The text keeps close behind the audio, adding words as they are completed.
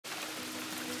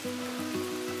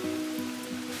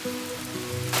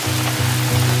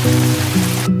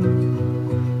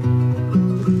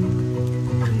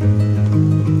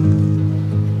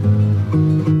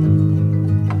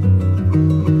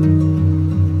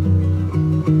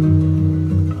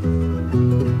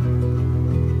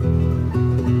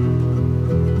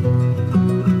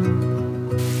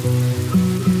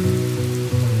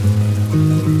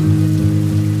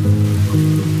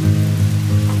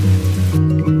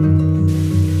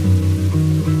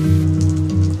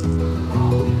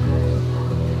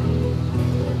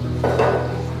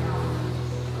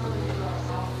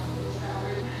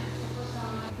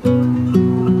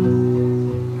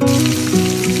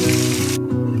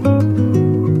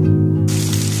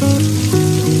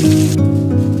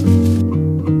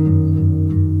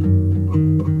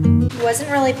Wasn't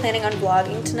really planning on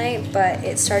vlogging tonight, but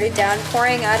it started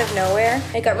downpouring out of nowhere.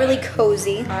 It got really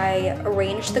cozy. I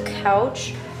arranged the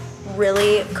couch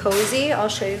really cozy. I'll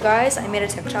show you guys. I made a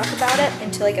TikTok about it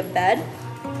into like a bed.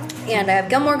 And I have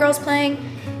Gilmore Girls playing,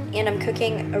 and I'm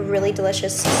cooking a really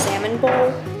delicious salmon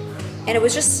bowl. And it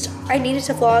was just, I needed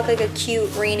to vlog like a cute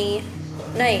rainy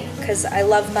night because I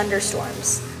love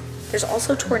thunderstorms. There's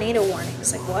also tornado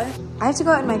warnings, like what? I have to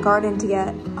go out in my garden to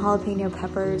get jalapeno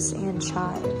peppers and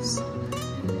chives.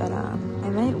 But I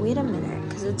might wait a minute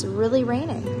because it's really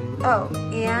raining. Oh,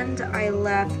 and I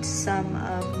left some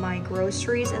of my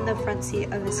groceries in the front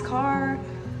seat of this car.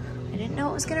 I didn't know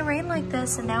it was gonna rain like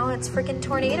this, and now it's freaking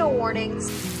tornado warnings.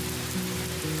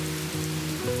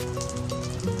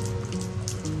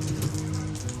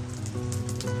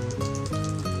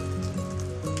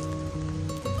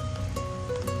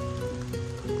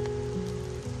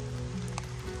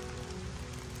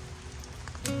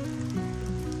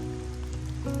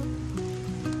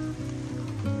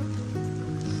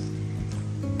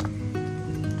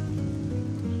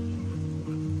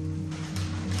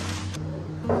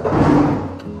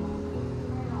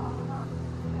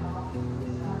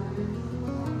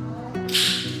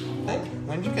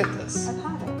 When did you get this? I've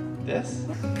had it. This?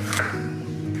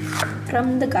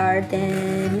 From the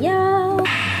garden, yeah.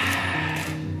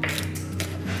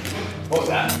 What was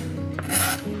that?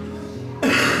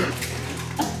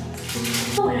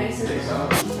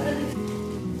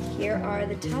 Here are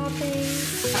the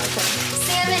toppings.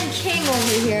 Salmon king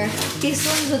over here. He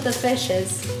swims with the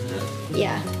fishes.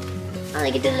 Yeah. I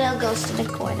like it, the little ghost in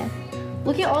the corner.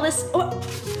 Look at all this. Oh.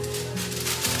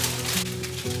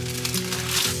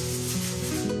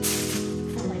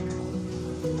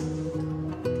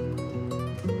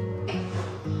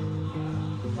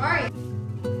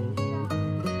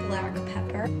 Black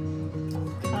pepper,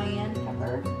 cayenne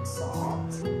pepper,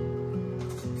 salt.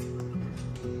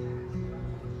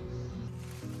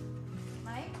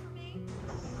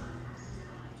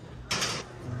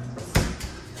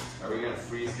 Are we gonna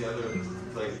freeze the other,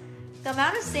 like? The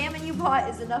amount of salmon you bought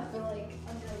is enough for like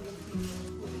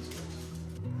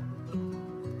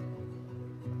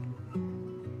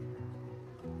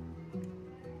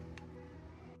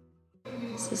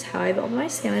This is how I build my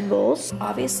salmon bowls.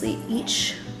 Obviously,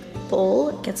 each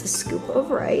bowl gets a scoop of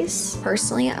rice.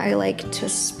 Personally, I like to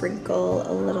sprinkle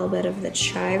a little bit of the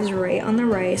chives right on the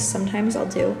rice. Sometimes I'll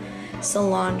do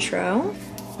cilantro,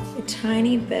 a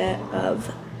tiny bit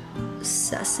of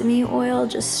sesame oil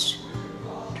just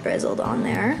drizzled on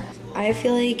there. I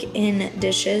feel like in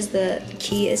dishes, the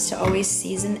key is to always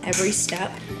season every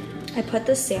step. I put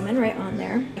the salmon right on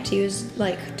there. I like to use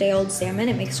like day-old salmon.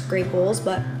 It makes great bowls,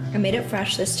 but I made it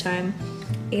fresh this time.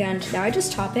 And now I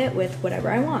just top it with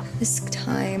whatever I want. It's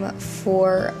time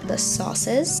for the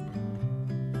sauces.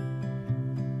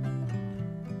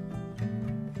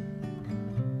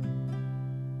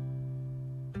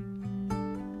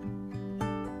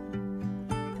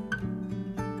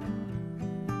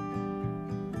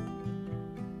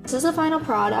 This is the final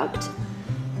product.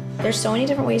 There's so many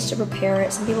different ways to prepare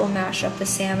it. Some people mash up the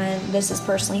salmon. This is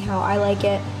personally how I like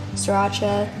it.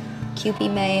 Sriracha,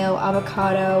 Kewpie mayo,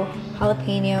 avocado,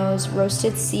 jalapenos,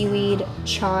 roasted seaweed,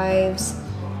 chives,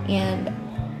 and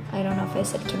I don't know if I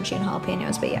said kimchi and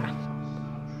jalapenos, but yeah.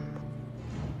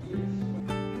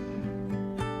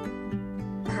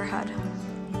 Her head.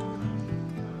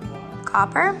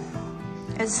 Copper?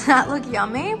 Does that look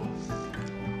yummy?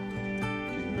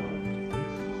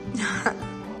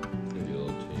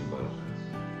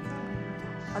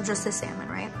 Of just the salmon,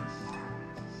 right?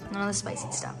 None of the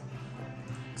spicy stuff.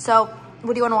 So,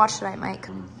 what do you want to watch tonight, Mike?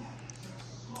 I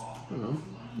don't know.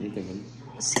 What are you thinking?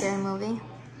 A scary movie?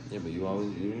 Yeah, but you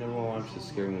never want to watch the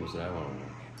scary movies that I want to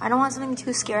watch. I don't want something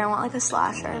too scary. I want like a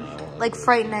slasher. Like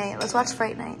Fright Night. Let's watch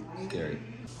Fright Night. Scary.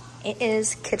 It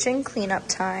is kitchen cleanup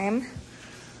time.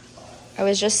 I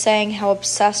was just saying how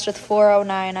obsessed with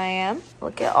 409 I am.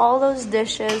 Look at all those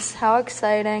dishes, how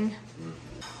exciting.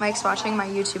 Mike's watching my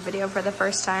YouTube video for the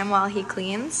first time while he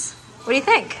cleans. What do you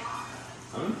think?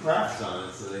 I'm impressed,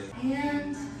 honestly.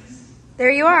 And there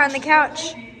you are on the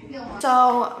couch.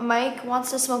 So Mike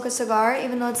wants to smoke a cigar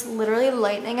even though it's literally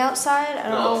lightning outside. I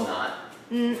don't know.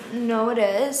 It's not. No, it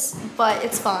is, but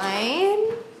it's fine.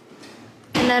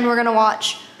 And then we're gonna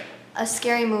watch a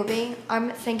scary movie. I'm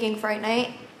thinking Fright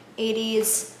Night,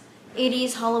 80s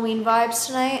Halloween vibes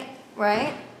tonight,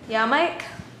 right? Yeah, Mike?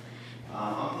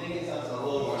 I'm thinking something a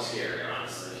little more scary,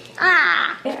 honestly.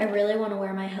 I really want to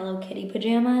wear my Hello Kitty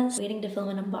pajamas. Waiting to film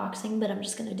an unboxing, but I'm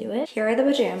just gonna do it. Here are the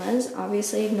pajamas.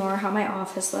 Obviously ignore how my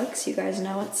office looks. You guys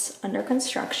know it's under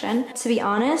construction. To be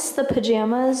honest, the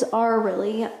pajamas are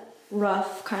really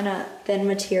rough, kind of thin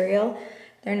material.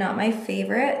 They're not my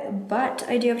favorite, but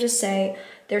I do have to say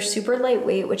they're super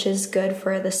lightweight, which is good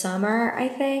for the summer, I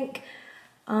think.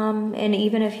 And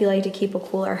even if you like to keep a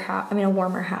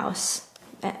warmer house,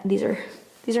 these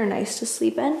are nice to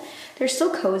sleep in. They're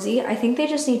still cozy. I think they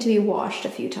just need to be washed a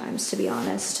few times, to be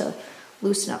honest, to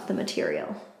loosen up the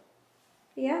material.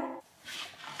 Yeah.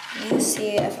 Let me see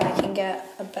if I can get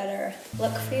a better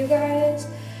look for you guys.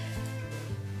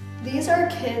 These are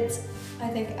kids, I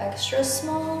think extra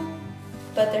small,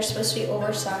 but they're supposed to be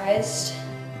oversized.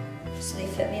 So they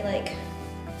fit me like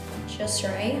just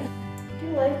right. I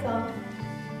do like them.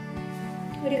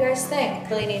 What do you guys think?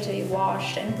 Really need to be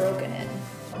washed and broken in.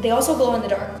 They also glow in the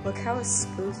dark. Look how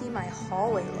spooky my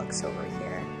hallway looks over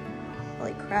here.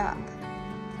 Holy crap.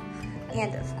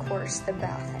 And of course the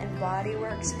Bath and Body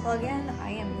Works plug-in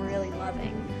I am really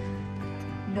loving.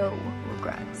 No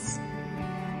regrets.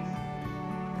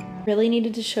 Really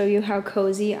needed to show you how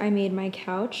cozy I made my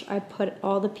couch. I put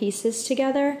all the pieces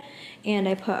together and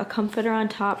I put a comforter on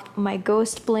top, my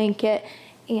ghost blanket,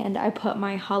 and I put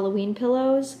my Halloween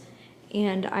pillows,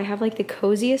 and I have like the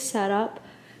coziest setup.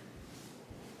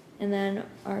 And then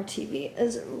our TV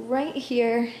is right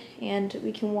here and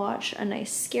we can watch a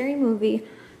nice scary movie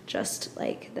just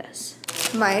like this.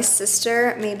 My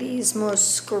sister made these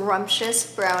most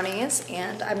scrumptious brownies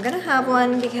and I'm gonna have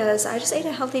one because I just ate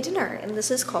a healthy dinner and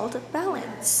this is called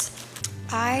Balance.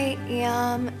 I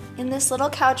am in this little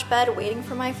couch bed waiting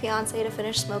for my fiance to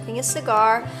finish smoking a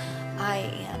cigar. I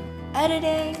am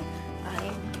editing,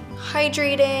 I'm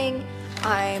hydrating,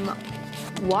 I'm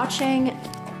watching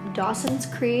Dawson's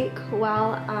Creek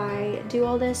while I do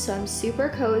all this, so I'm super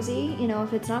cozy. You know,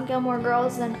 if it's not Gilmore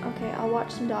Girls, then okay, I'll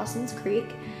watch some Dawson's Creek.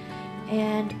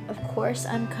 And of course,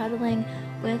 I'm cuddling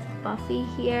with Buffy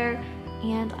here,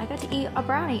 and I got to eat a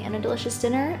brownie and a delicious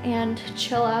dinner and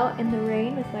chill out in the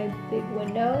rain with my big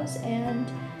windows, and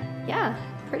yeah,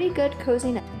 pretty good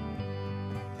cozy night.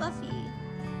 Buffy,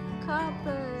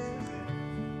 Copper,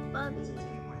 Bubby.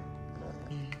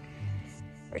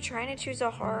 We're trying to choose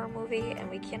a horror movie and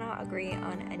we cannot agree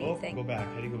on anything. Oh, go back.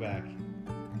 How do you go back?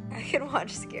 I can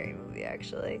watch a scary movie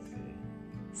actually.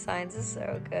 Signs is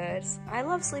so good. I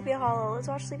love Sleepy Hollow. Let's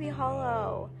watch Sleepy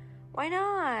Hollow. Why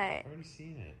not? I've already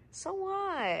seen it. So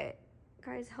what?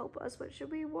 Guys, help us. What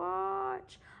should we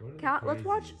watch? Let's Let's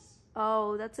watch.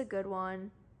 Oh, that's a good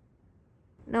one.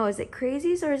 No, is it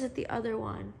Crazies or is it the other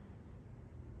one?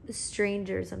 The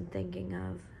Strangers I'm thinking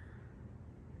of.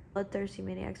 Bloodthirsty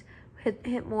Maniacs.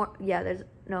 Hit more. Yeah, there's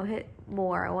no hit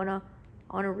more. I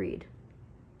wanna read.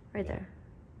 Right there.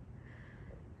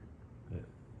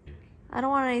 I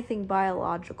don't want anything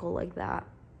biological like that.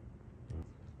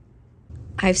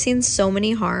 I've seen so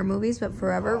many horror movies, but for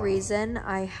whatever reason,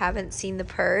 I haven't seen The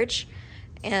Purge,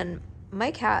 and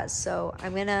Mike has, so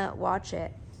I'm gonna watch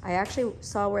it. I actually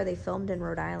saw where they filmed in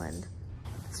Rhode Island.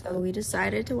 So we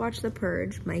decided to watch The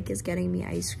Purge. Mike is getting me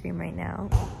ice cream right now.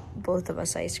 Both of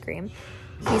us ice cream.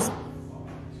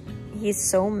 He's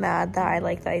so mad that I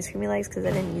like the ice cream he likes because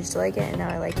I didn't used to like it, and now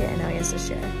I like it, and now he has to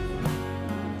share.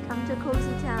 Come to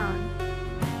Cozy Town.